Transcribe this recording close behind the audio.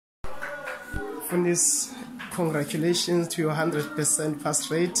Funis, congratulations to your 100% pass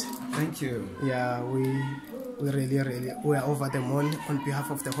rate. Thank you. Yeah, we really we are over the moon on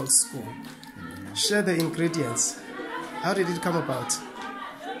behalf of the whole school. Share the ingredients. How did it come about?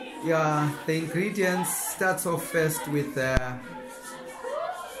 Yeah, the ingredients starts off first with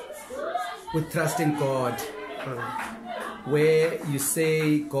trusting God, where you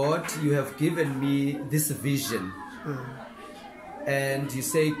say, God, you have given me this vision. And you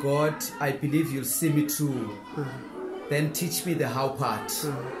say, God, I believe you'll see me through. Then teach me the how part.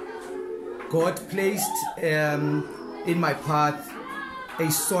 God placed in my path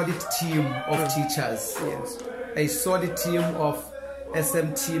a solid team of teachers, a solid team of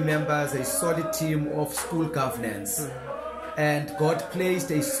SMT members, a solid team of school governance. And God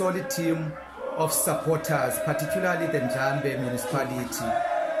placed a solid team of supporters, particularly the Njambe municipality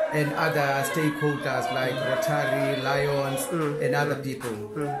and other stakeholders like Rotary, Lions, and other people.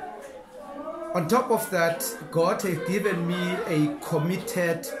 On top of that, God has given me a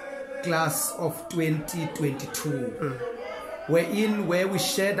committed class of 2022, where we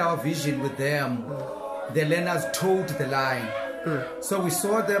shared our vision with them. The learners toed the line. So we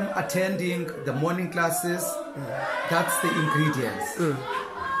saw them attending the morning classes. That's the ingredients.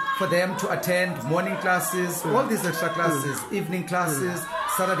 For them to attend morning classes, all these extra classes, evening classes,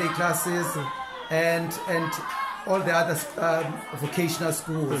 Saturday classes, and all the other vocational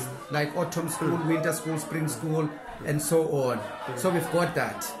schools like autumn school, winter school, spring school, and so on. So we've got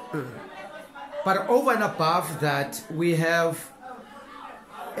that. But over and above that, we have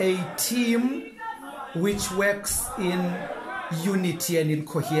a team which works in unity and in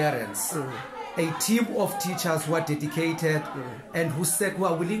coherence. A team of teachers who are dedicated and who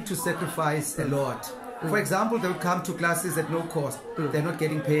are willing to sacrifice a lot. For example, they'll come to classes at no cost. They're not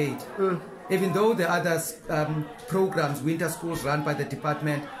getting paid. Even though the other programs, winter schools run by the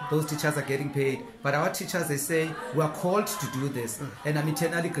department, those teachers are getting paid. But our teachers, they say, we are called to do this. And I'm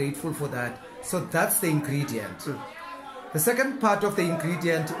eternally grateful for that. So that's the ingredient. The second part of the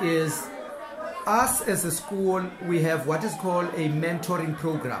ingredient is us as a school, we have what is called a mentoring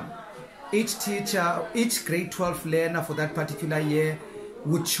program. Each teacher, each grade 12 learner for that particular year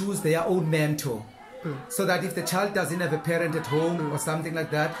would choose their own mentor. So that if the child doesn't have a parent at home or something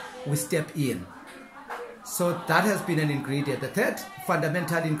like that, we step in. So that has been an ingredient. The third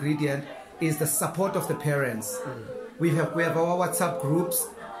fundamental ingredient is the support of the parents. We have our WhatsApp groups,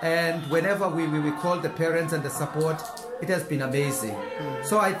 and whenever we call the parents and the support, it has been amazing.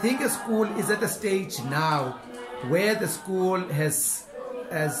 So I think a school is at a stage now where the school has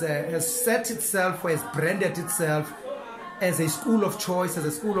set itself, or has branded itself as a school of choice, as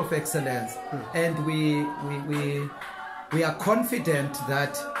a school of excellence. And we are confident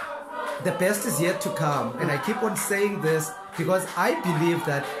that the best is yet to come. And I keep on saying this because I believe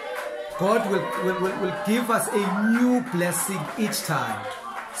that God will give us a new blessing each time.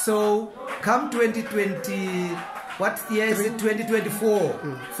 So come 2020, what year is it? 2024,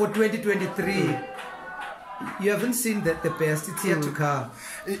 for 2023. You haven't seen that the best, it's yet to come.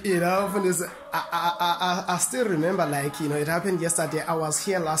 You know, I still remember, like, you know, it happened yesterday. I was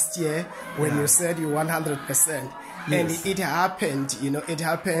here last year when you said you 100%. Yes. And it happened, you know, it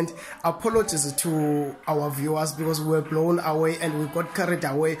happened. Apologies to our viewers because we were blown away and we got carried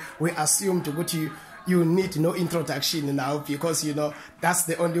away. We assumed what you need no introduction now because, you know, that's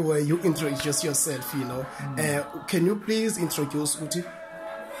the only way you introduce yourself, you know. Can you please introduce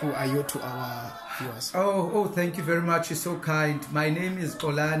who are you to our viewers? Oh, thank you very much. You're so kind. My name is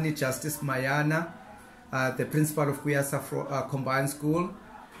Xolani Mayana, the principal of Kuyasa Combined School.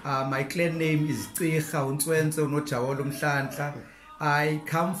 My clan name is I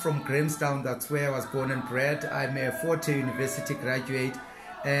come from Grahamstown, that's where I was born and bred. I'm a 4-year university graduate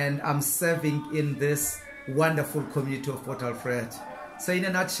and I'm serving in this wonderful community of Port Alfred. So in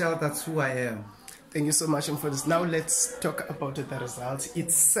a nutshell, that's who I am. Thank you so much for this. Now let's talk about the results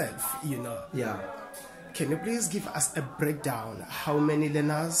itself, you know. Yeah. Can you please give us a breakdown how many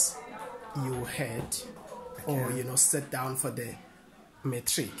learners you had or, you know, set down for the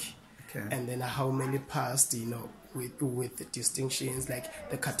metric? And then how many passed, you know, with the distinctions, like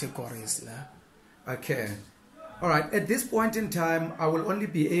the categories. Okay. All right. At this point in time, I will only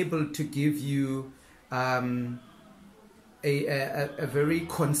be able to give you a very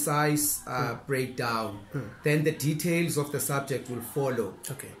concise breakdown. Then the details of the subject will follow.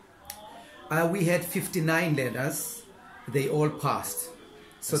 Okay. We had 59 learners. They all passed.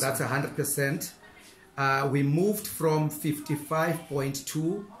 So that's 100%. We moved from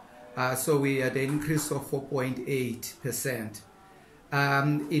 55.2, so we had an increase of 4.8%.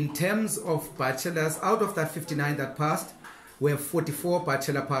 In terms of bachelors, out of that 59 that passed, We have 44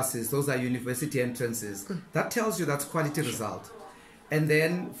 bachelor passes. Those are university entrances. That tells you that's quality result. And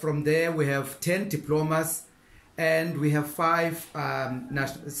then from there, we have 10 diplomas, and we have 5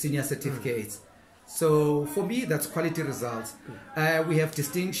 senior certificates. So for me, that's quality results. We have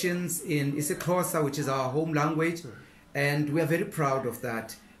distinctions in isiXhosa, which is our home language, and we are very proud of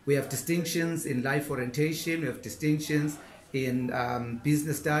that. We have distinctions in life orientation, we have distinctions in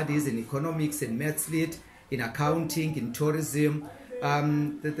business studies, in economics, in maths lit, in accounting, in tourism.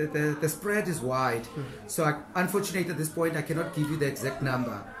 The spread is wide. So unfortunately at this point I cannot give you the exact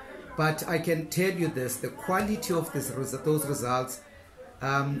number, but I can tell you this: the quality of those results,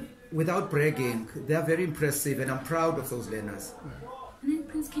 without bragging, they are very impressive, and I'm proud of those learners. And then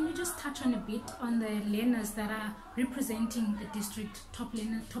Prince, can you just touch on a bit on the learners that are representing the district, top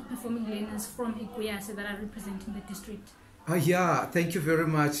performing learners from Kuyasa that are representing the district? Yeah, thank you very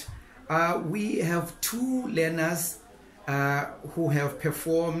much. We have 2 learners who have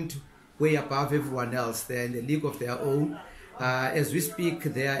performed way above everyone else. They're in a league of their own. As we speak,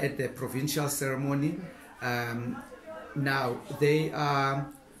 they are at the provincial ceremony. Now, they are...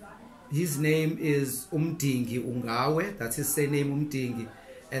 His name is Umdingi Ungawe, that's his surname, Umdingi.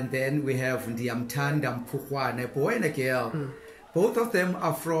 And then we have Ndiyamthanda Mpukhwana, a boy and a girl. Both of them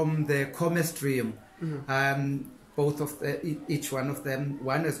are from the commerce stream. Each one of them,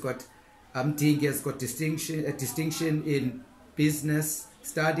 one has got, Umdingi has got a distinction in business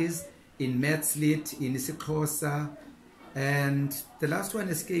studies, in maths lit, in isiXhosa, and the last one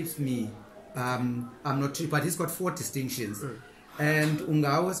escapes me. I'm not sure, but he's got 4 distinctions. And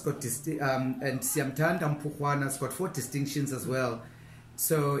Ungawa's got and Siamthanda Mpukhwana's got 4 distinctions as well.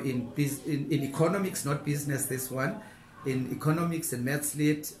 So in economics, not business, this one, in economics and maths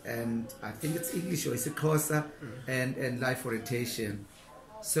lit, and I think it's English or isiXhosa, and life orientation.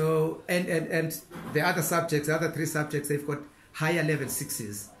 So and the other subjects, the other 3 subjects, they've got higher level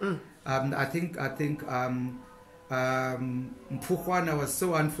 6s. I think Mpukhwana was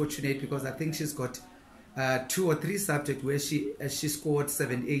so unfortunate because I think she's got 2 or 3 subjects where she scored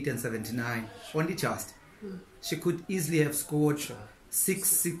 78 and 79. Only just. She could easily have scored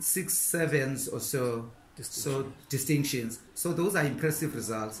 6 7s or so. Distinctions. So those are impressive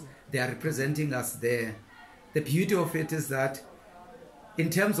results. They are representing us there. The beauty of it is that in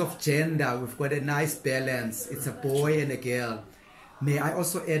terms of gender, we've got a nice balance. It's a boy and a girl. May I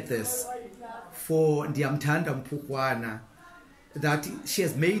also add this for Ndiyamthanda Mpukhwana, that she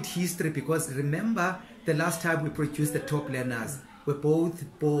has made history, because remember the last time we produced the top learners were both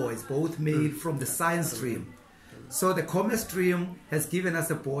boys, both male from the science stream. So the commerce stream has given us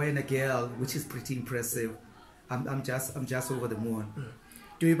a boy and a girl, which is pretty impressive. I'm just over the moon.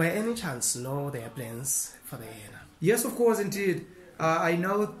 Do you by any chance know their plans for the year? Yes, of course, indeed. I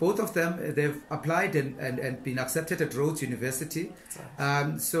know both of them. They've applied and been accepted at Rhodes University.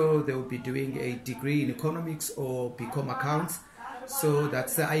 So they will be doing a degree in economics or become accounts. So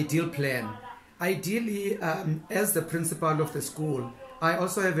that's the ideal plan. Ideally, as the principal of the school, I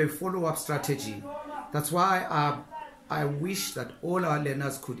also have a follow-up strategy. That's why I wish that all our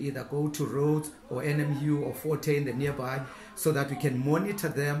learners could either go to Rhodes or NMU or Forte in the nearby, so that we can monitor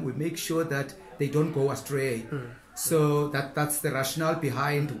them. We make sure that they don't go astray. So that's the rationale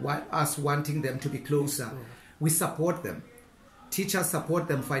behind us wanting them to be closer. We support them. Teachers support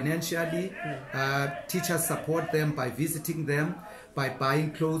them financially. Teachers support them by visiting them, by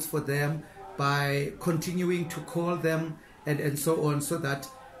buying clothes for them, by continuing to call them, and so on, so that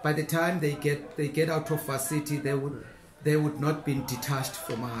by the time they get out of our city, they would not be detached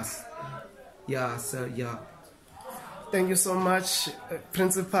from us. Yeah, so yeah. Thank you so much,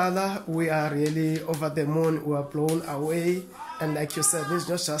 Principal. We are really over the moon. We are blown away. And like you said, it's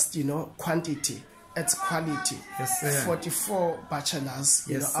not just, quantity. It's quality. Yes, sir. 44 bachelors,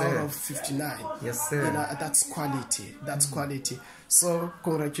 yes, out of 59. Yes, sir. That's quality. That's quality. So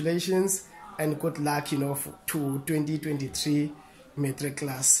congratulations and good luck, to 2023 matric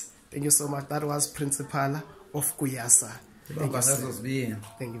class. Thank you so much. That was Principal of Kuyasa. Thank you.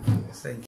 Thank you very much. Thank you.